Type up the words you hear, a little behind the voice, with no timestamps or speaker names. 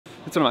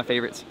It's one of my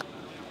favorites.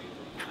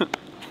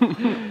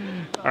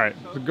 All right,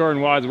 so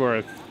Gordon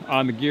Wadsworth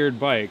on the geared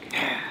bike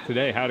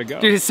today. How'd it go?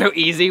 Dude, it's so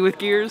easy with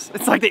gears.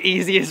 It's like the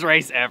easiest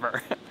race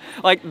ever.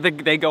 Like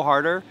they go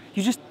harder.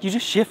 You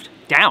just shift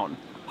down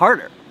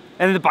harder,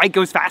 and then the bike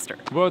goes faster.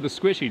 Well, the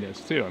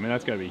squishiness too. I mean,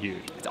 that's gotta be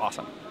huge. It's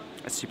awesome.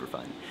 It's super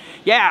fun.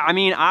 Yeah, I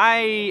mean,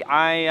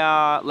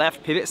 I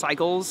left Pivot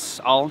Cycles,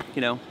 all,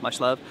 you know, much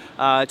love,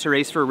 to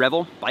race for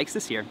Revel bikes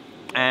this year.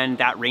 And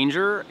that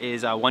Ranger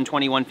is a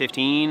 120,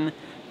 115,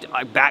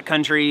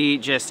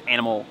 backcountry, just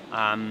animal.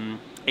 And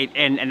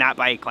that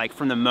bike, like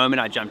from the moment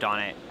I jumped on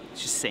it, it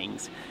just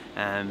sings.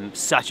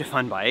 Such a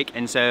fun bike.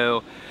 And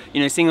so,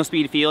 you know, single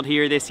speed field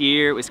here this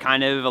year, it was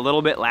kind of a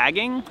little bit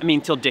lagging. I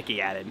mean, till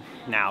Dickie added.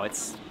 Now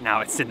it's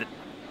in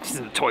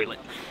the toilet.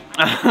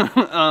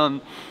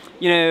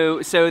 You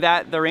know, so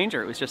that the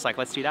Ranger was just like,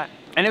 let's do that.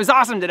 And it was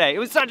awesome today. It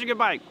was such a good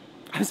bike.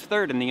 I was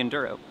third in the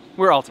Enduro.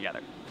 We're all together.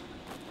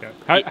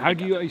 Yeah. How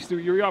do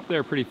you were up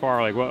there pretty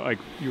far? Like what? Like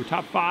you were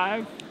top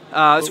 5?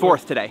 It's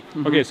fourth today.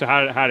 Okay, so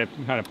how did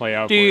it play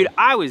out? Dude,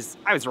 I was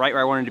right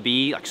where I wanted to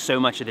be like so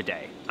much of the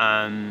day.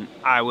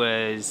 I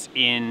was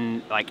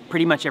in like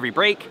pretty much every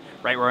break,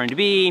 right where I wanted to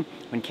be.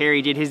 When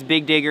Kerry did his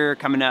big digger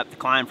coming up the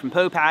climb from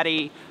Poe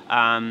Patty,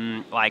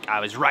 like I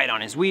was right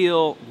on his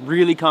wheel,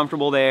 really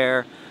comfortable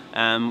there.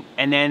 And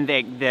then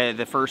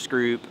the first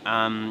group,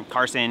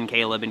 Carson,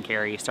 Caleb, and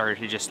Kerry started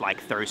to just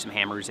like throw some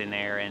hammers in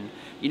there, and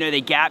you know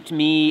they gapped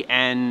me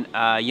and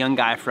a young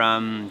guy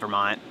from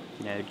Vermont,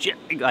 you know,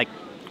 like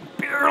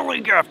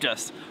barely gapped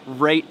us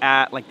right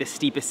at like the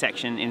steepest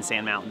section in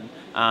Sand Mountain,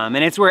 and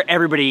it's where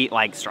everybody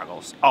like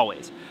struggles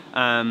always.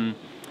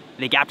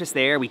 They gapped us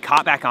there. We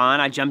caught back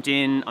on. I jumped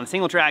in on the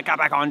single track, got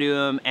back onto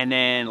him, and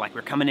then like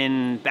we're coming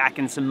in back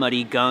in some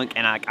muddy gunk,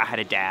 and I had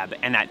a dab,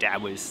 and that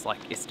dab was like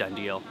it's done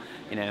deal.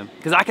 You know,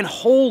 because I can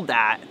hold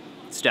that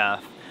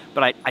stuff,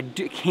 but I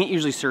can't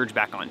usually surge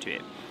back onto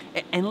it.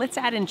 And let's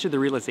add into the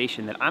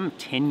realization that I'm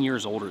 10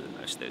 years older than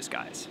most of those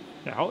guys.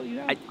 Yeah, how old are you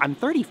now? I'm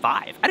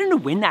 35. I don't know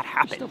when that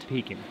happened. You're still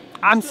peaking.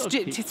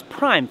 It's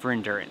prime for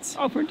endurance.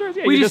 Oh, for endurance?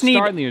 Yeah, we you're just need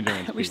starting the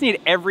endurance. We just need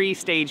every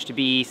stage to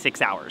be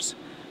 6 hours.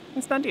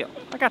 It's done deal.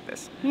 I got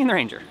this. Me and the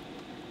Ranger.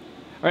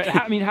 All right,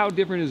 I mean, how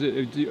different is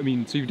it? I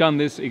mean, so you've done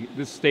this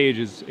stage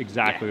is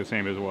exactly the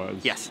same as it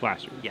was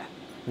last year. Yeah.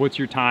 What's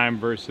your time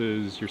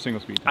versus your single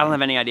speed time? I don't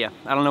have any idea.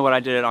 I don't know what I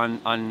did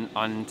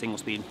on single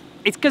speed.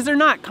 It's because they're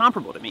not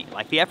comparable to me.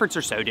 Like the efforts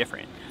are so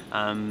different.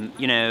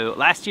 You know,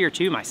 last year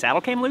too, my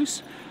saddle came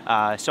loose,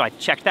 so I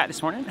checked that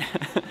this morning.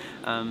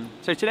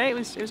 So today it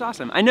was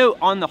awesome. I know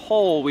on the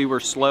whole we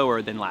were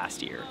slower than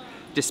last year,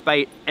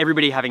 despite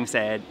everybody having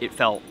said it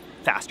felt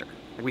faster.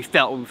 Like we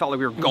felt like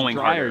we were going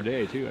harder. It was a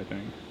drier day too, I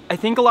think. I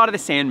think a lot of the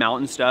Sand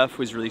Mountain stuff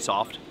was really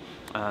soft,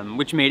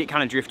 which made it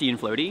kind of drifty and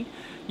floaty.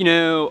 You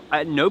know,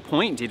 at no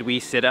point did we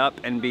sit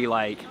up and be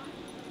like,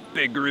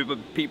 big group of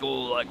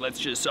people, like, let's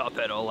just saw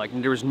pedal. Like,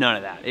 there was none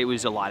of that. It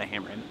was a lot of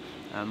hammering,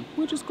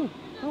 which is cool.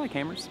 I like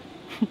hammers.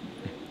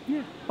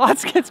 Yeah,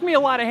 lots gets me a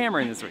lot of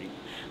hammering this week.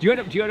 Do you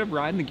end up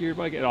riding the gear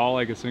bike at all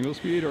like a single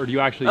speed, or do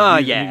you actually?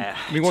 Yeah.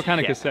 I mean, what kind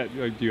of cassette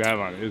do you have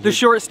on it? The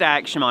short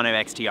stack Shimano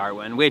XTR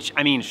one, which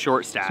I mean,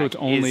 short stack. So it's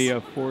only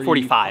a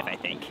 45, I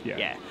think.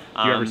 Yeah.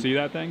 Do you ever see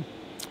that thing?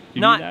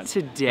 Not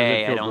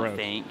today, I don't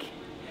think.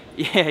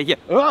 Yeah.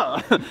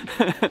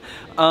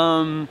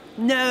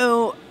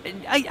 No,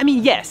 I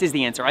mean, yes is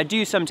the answer. I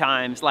do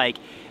sometimes, like,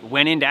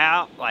 when in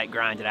doubt, like,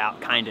 grind it out,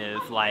 kind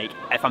of. Like,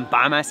 if I'm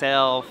by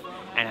myself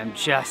and I'm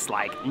just,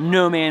 like,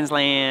 no man's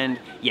land,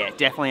 yeah,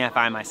 definitely I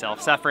find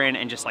myself suffering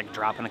and just, like,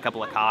 dropping a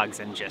couple of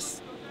cogs and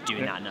just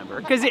doing that number.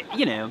 Because,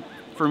 you know,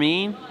 for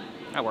me,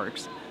 that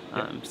works.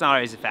 It's not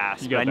always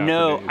fast, but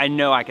I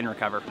know I can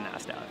recover from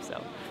that stuff,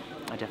 so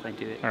I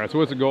definitely do it. All right, so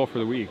what's the goal for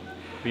the week?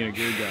 Being a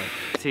geared guy.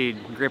 To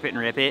grip it and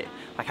rip it,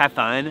 like have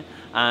fun.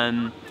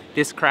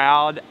 This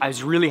crowd, I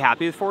was really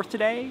happy with fourth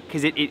today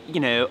because it you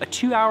know, a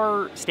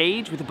 2-hour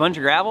stage with a bunch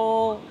of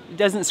gravel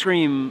doesn't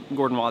scream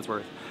Gordon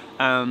Wadsworth.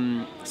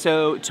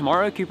 So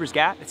tomorrow, Cooper's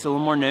Gap, it's a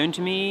little more known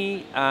to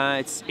me.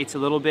 It's a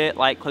little bit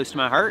like close to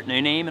my heart,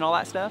 no name and all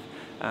that stuff.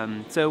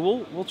 So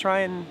we'll try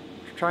and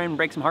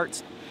break some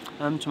hearts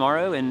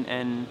tomorrow, and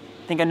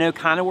I think I know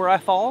kind of where I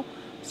fall.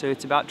 So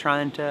it's about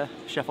trying to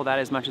shuffle that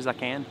as much as I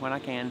can when I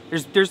can.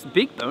 There's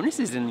big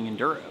bonuses in the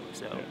Enduro,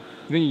 so. Yeah.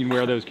 You think you can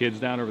wear those kids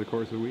down over the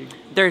course of the week?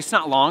 It's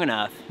not long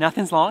enough.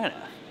 Nothing's long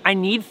enough. I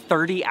need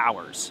 30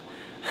 hours.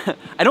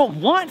 I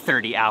don't want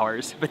 30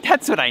 hours, but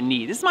that's what I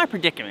need. This is my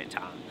predicament,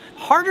 Tom.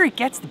 The harder it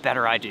gets, the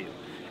better I do.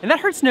 And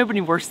that hurts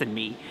nobody worse than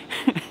me.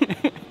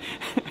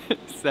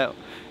 So,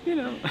 you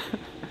know.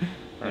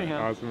 All right,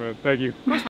 awesome, man. Thank you.